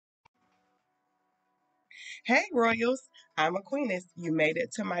Hey Royals, I'm Aquinas. You made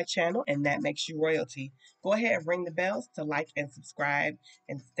it to my channel and that makes you royalty. Go ahead and ring the bells to like and subscribe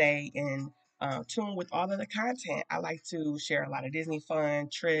and stay in tune with all of the content. I like to share a lot of Disney fun,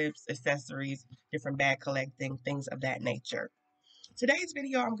 trips, accessories, different bag collecting, things of that nature. Today's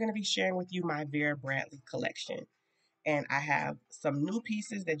video, I'm going to be sharing with you my Vera Bradley collection. And I have some new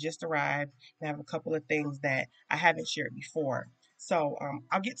pieces that just arrived. And I have a couple of things that I haven't shared before. So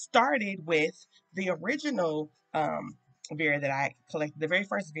I'll get started with the original Vera that I collected, the very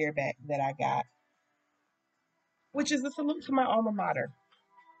first Vera bag that I got, which is a salute to my alma mater.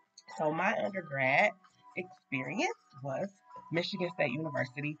 So my undergrad experience was Michigan State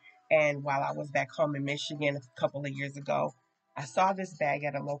University. And while I was back home in Michigan a couple of years ago, I saw this bag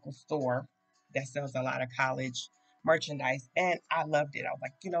at a local store that sells a lot of college merchandise. And I loved it. I was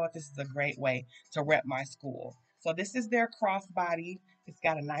like, you know what? This is a great way to rep my school. So this is their crossbody. It's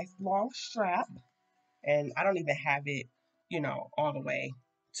got a nice long strap. And I don't even have it, all the way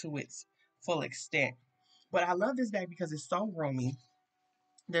to its full extent. But I love this bag because it's so roomy.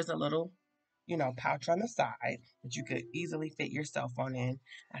 There's a little, pouch on the side that you could easily fit your cell phone in.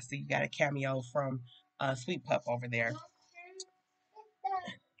 I see you got a cameo from Sweet Pup over there.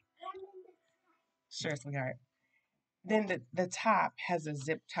 Sure, sweetheart. Then the top has a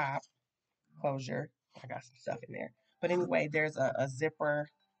zip top closure. I got some stuff in there. But anyway, there's a zipper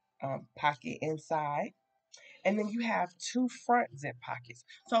pocket inside. And then you have two front zip pockets.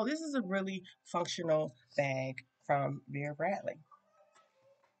 So this is a really functional bag from Vera Bradley.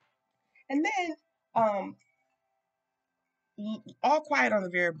 And then all quiet on the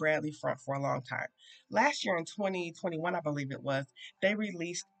Vera Bradley front for a long time. Last year in 2021, I believe it was, they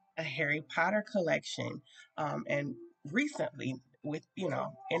released a Harry Potter collection. And recently,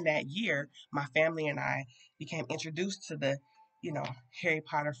 in that year, my family and I became introduced to the, Harry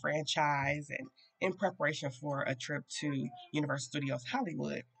Potter franchise. And in preparation for a trip to Universal Studios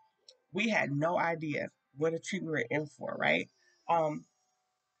Hollywood, we had no idea what a treat we were in for, right? Um,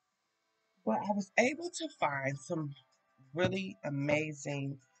 but I was able to find some really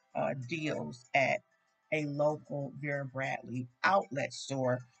amazing deals at a local Vera Bradley outlet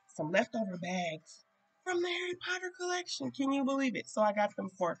store. Some leftover bags from the Harry Potter collection. Can you believe it? So I got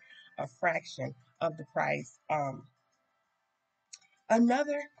them for a fraction of the price.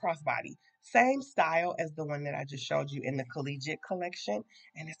 Another crossbody, same style as the one that I just showed you in the collegiate collection,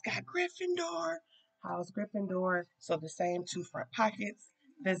 and it's got Gryffindor, House Gryffindor. So the same two front pockets,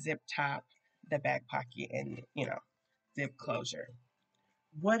 the zip top, the back pocket, and zip closure.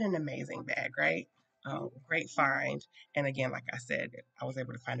 What an amazing bag, right? Great find. And again, like I said, I was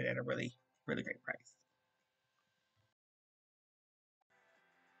able to find it at a really, really great price.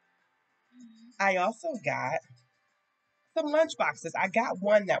 I also got some lunch boxes. I got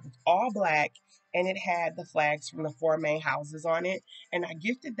one that was all black and it had the flags from the four main houses on it. And I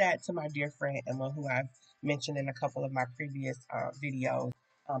gifted that to my dear friend Emma, who I've mentioned in a couple of my previous videos.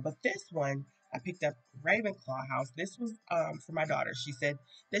 But this one, I picked up Ravenclaw house. This was for my daughter. She said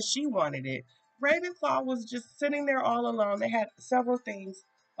that she wanted it. Ravenclaw was just sitting there all alone. They had several things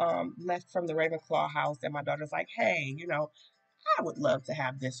left from the Ravenclaw house. And my daughter's like, hey, I would love to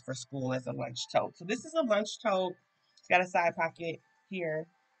have this for school as a lunch tote. So this is a lunch tote. It's got a side pocket here,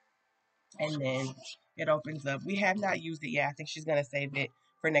 and then it opens up. We have not used it yet. I think she's gonna save it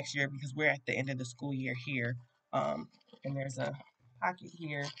for next year because we're at the end of the school year here. And there's a pocket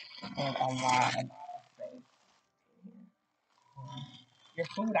here and a lot of space here. Your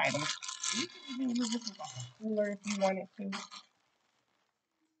food items. You can use this as like a cooler if you wanted to.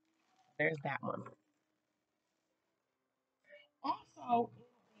 There's that one. Also,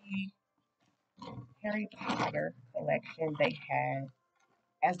 in the Harry Potter collection, they had,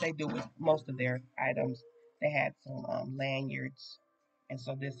 as they do with most of their items, they had some lanyards. And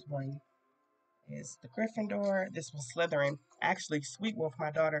so this one is the Gryffindor. This one's Slytherin. Actually, Sweet Wolf,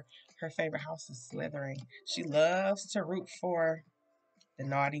 my daughter, her favorite house is Slytherin. She loves to root for the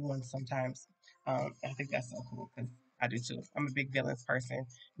naughty ones sometimes. I think that's so cool because I do too. I'm a big villains person.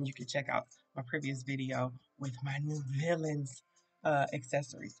 And you can check out my previous video with my new villains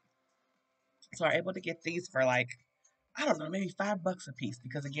accessories. So I'm able to get these for like, I don't know, maybe $5 a piece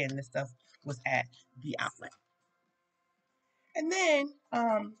because again, this stuff was at the outlet. And then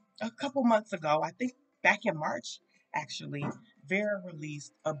a couple months ago, I think back in March, actually, Vera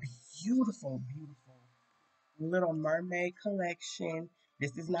released a beautiful, beautiful Little Mermaid collection.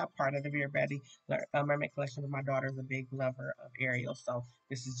 This is not part of the Vera Bradley Mermaid collection, but my daughter is a big lover of Ariel, so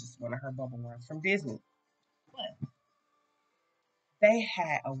this is just one of her bubble ones from Disney. But they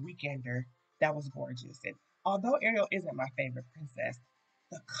had a weekender that was gorgeous. And although Ariel isn't my favorite princess,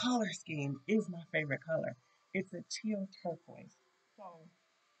 The color scheme is my favorite color. It's a teal turquoise. So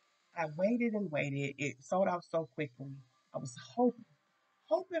I waited and waited. It sold out so quickly. I was hoping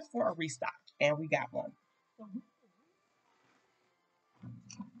for a restock, and we got one. So we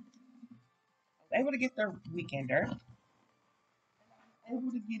were able to get the weekender,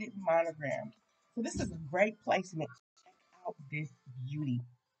 able to get it monogrammed. So this is a great placement. Check out this beauty.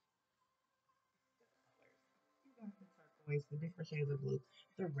 You got the turquoise, the different shades of blue,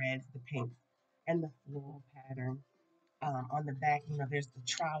 the reds, the pinks, and the floral pattern. On the back, there's the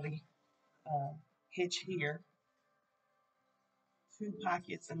trolley hitch here, two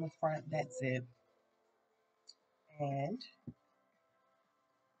pockets in the front. That's it. And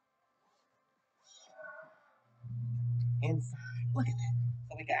inside, look at that.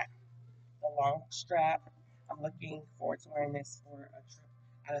 So we got the long strap. I'm looking forward to wearing this for a trip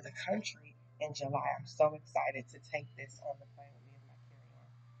out of the country in July. I'm so excited to take this on the plane with me as my carry-on.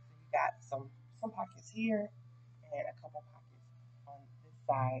 So you got some pockets here and a couple pockets on this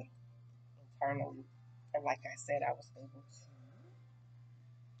side internally. And like I said, I was able to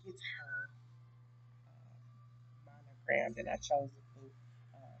get her monogrammed, and I chose the blue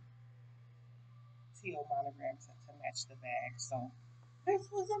teal monogram to match the bag. So this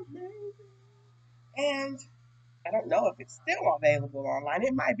was amazing. And I don't know if it's still available online.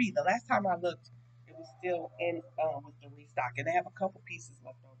 It might be. The last time I looked, it was still in with the restock, and they have a couple pieces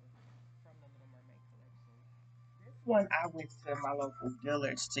left over from the Little Mermaid collection. This one I went to my local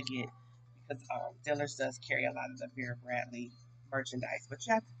Dillard's to get because Dillard's does carry a lot of the Vera Bradley merchandise, but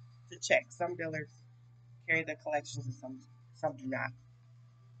you have to check. Some Dillard's carry the collections, and some do not.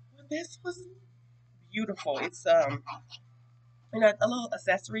 Well, this was beautiful. It's a little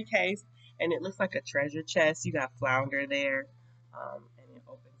accessory case, and it looks like a treasure chest. You got flounder there, and it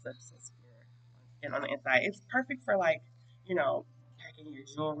opens up says here, and on the inside, it's perfect for like packing your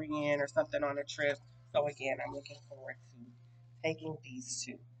jewelry in or something on a trip. So again, I'm looking forward to taking these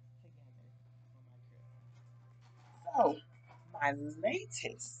two together on my trip. So my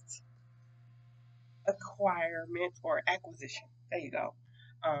latest acquirement or acquisition, there you go.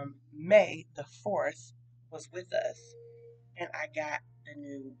 May the 4th was with us, and I got the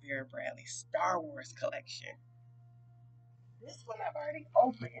new Vera Bradley Star Wars collection. This one I've already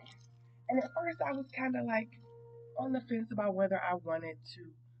opened, and at first I was kind of like on the fence about whether I wanted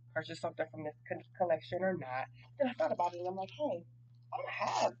to purchase something from this collection or not. Then I thought about it, and I'm like, hey, I don't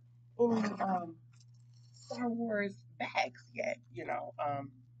have any Star Wars bags yet, and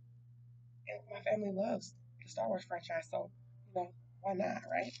my family loves the Star Wars franchise, so why not,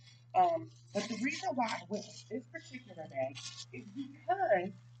 right? But the reason why I went with this particular bag is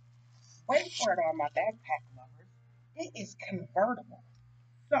because wait for it on my backpack lovers. It is convertible.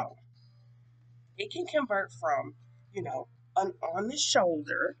 So it can convert from, an on the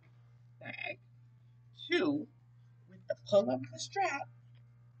shoulder bag to with the pull of the strap.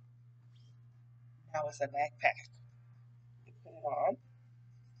 Now it's a backpack. You put it on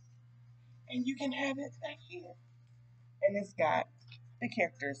and you can have it back here. And it's got the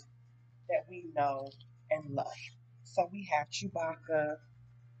characters that we know and love. So we have Chewbacca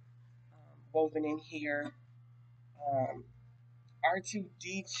woven in here, um,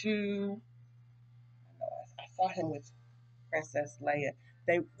 R2D2. I know I saw him with Princess Leia.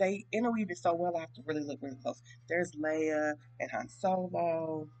 They interweave it so well. I have to really look really close. There's Leia and Han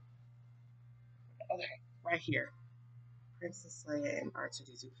Solo. Okay, right here, Princess Leia and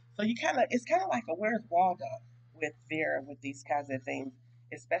R2D2. So it's kind of like a Where's Waldo with Vera with these kinds of things,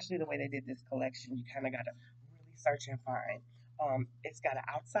 especially the way they did this collection. You kind of got to really search and find. It's got an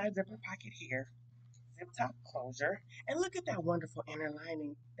outside zipper pocket here, zip top closure, and look at that wonderful inner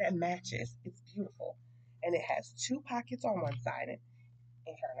lining that matches. It's beautiful, and it has two pockets on one side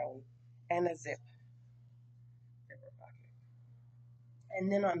internally, and a zipper pocket.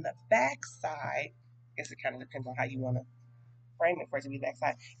 And then on the back side, I guess it kind of depends on how you want to frame it for it to be back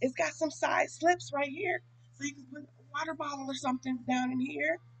side. It's got some side slips right here, so you can put a water bottle or something down in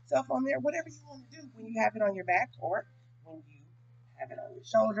here, cell phone there, whatever you want to do when you have it on your back or when you have it on your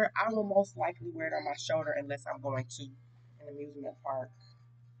shoulder. I will most likely wear it on my shoulder unless I'm going to an amusement park,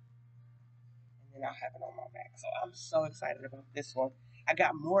 and then I'll have it on my back. So I'm so excited about this one. I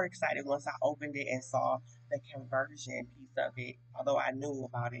got more excited once I opened it and saw the conversion piece of it. Although I knew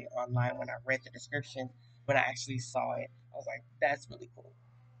about it online when I read the description, when I actually saw it, I was like, that's really cool.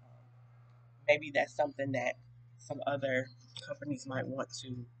 Maybe that's something that some other companies might want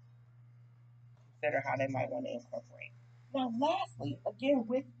to consider how they might want to incorporate. Now, lastly, again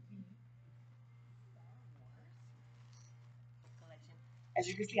with the Star Wars collection, as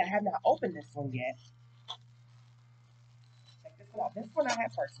you can see, I have not opened this one yet. Check this Now, this one I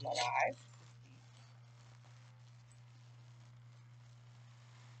have personalized.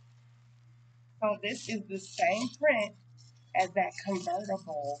 So this is the same print as that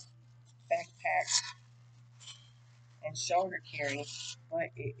convertible backpack and shoulder carry, but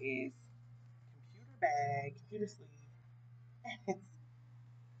it is computer bag, computer sleeve, and it's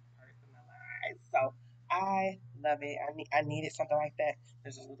personalized. So I love it. I needed something like that.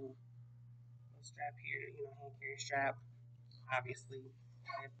 There's a little strap here, hand carry strap, obviously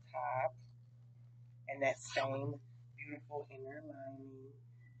at the top, and that same beautiful inner lining.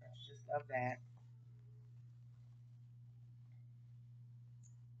 I just love that.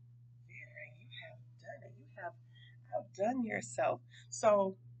 Vera, you have done it. You have outdone yourself.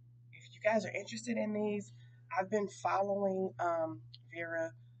 So if you guys are interested in these, I've been following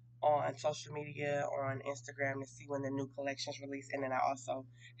Vera on social media or on Instagram to see when the new collections release, and then I also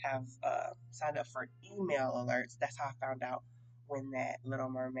have signed up for email alerts. That's how I found out when that Little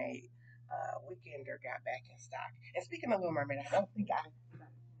Mermaid Weekender got back in stock. And speaking of Little Mermaid, I don't think I.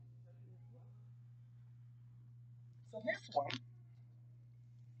 So this one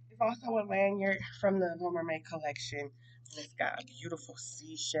is also a lanyard from the Little Mermaid collection, and it's got a beautiful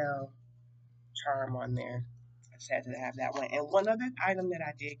seashell charm on there. I just had to have that one. And one other item that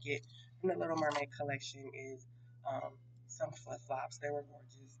I did get from the Little Mermaid collection is some flip flops. They were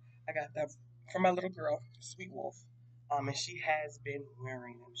gorgeous. I got them from my little girl, Sweet Wolf. And she has been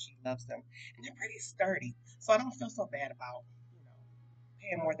wearing them. She loves them. And they're pretty sturdy. So I don't feel so bad about,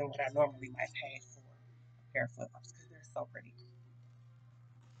 paying more than what I normally might pay for a pair of flip flops because they're so pretty.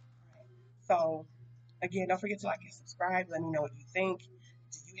 Right. So again, don't forget to like and subscribe. Let me know what you think.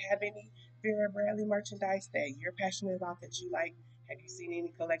 Do you have any Vera Bradley merchandise that you're passionate about that you like? Have you seen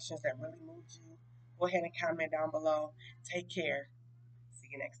any collections that really moved you? Go ahead and comment down below. Take care. See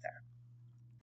you next time.